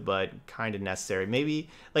expensive, but kind of necessary. Maybe,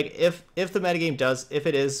 if the metagame does, if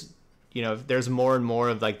it is, if there's more and more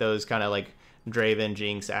of, those kind of, Draven,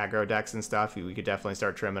 Jinx, aggro decks and stuff, we could definitely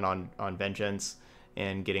start trimming on Vengeance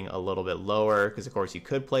and getting a little bit lower, because, of course, you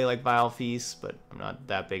could play, Vile Feast, but I'm not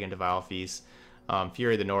that big into Vile Feast.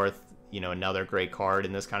 Fury of the North, another great card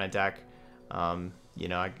in this kind of deck. I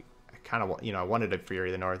kind of, I wanted a Fury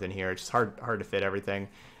of the North in here. It's just hard to fit everything.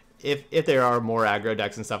 If there are more aggro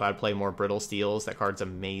decks and stuff, I'd play more Brittle Steels. That card's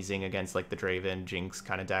amazing against the Draven, Jinx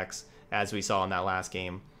kind of decks, as we saw in that last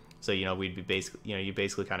game. So we'd be basically, you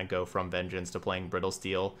basically kind of go from Vengeance to playing Brittle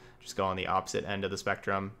Steel, just go on the opposite end of the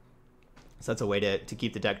spectrum. So that's a way to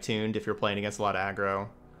keep the deck tuned if you're playing against a lot of aggro.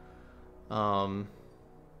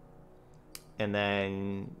 And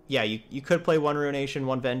then yeah, you could play 1 Ruination,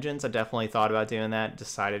 1 Vengeance. I definitely thought about doing that.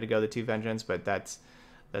 Decided to go the 2 Vengeance, but that's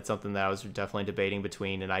something that I was definitely debating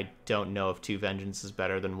between, and I don't know if 2 Vengeance is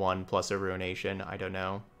better than 1 plus a Ruination. I don't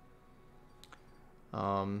know.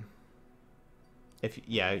 I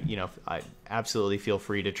absolutely feel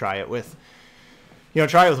free to try it with,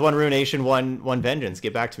 try it with 1 Ruination, 1 Vengeance.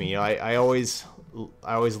 Get back to me. I always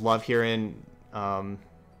love hearing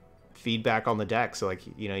feedback on the deck. So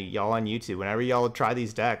y'all on YouTube, whenever y'all try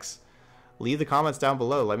these decks, leave the comments down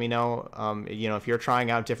below. Let me know, if you're trying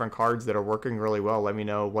out different cards that are working really well, let me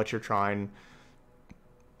know what you're trying,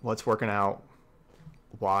 what's working out,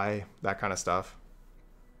 why, that kind of stuff.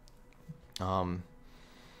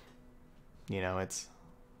 You know,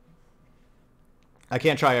 I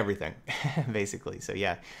can't try everything, basically. So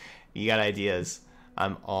yeah, you got ideas,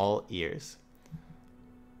 I'm all ears.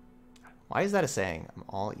 Why is that a saying? I'm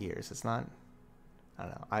all ears. It's not, I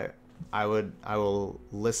don't know. I will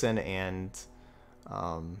listen and,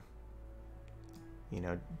 you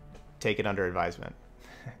know, take it under advisement.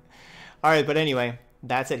 All right, but anyway,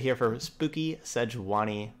 that's it here for Spooky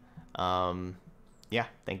Sejuani. Yeah,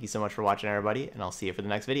 thank you so much for watching, everybody, and I'll see you for the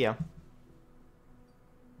next video.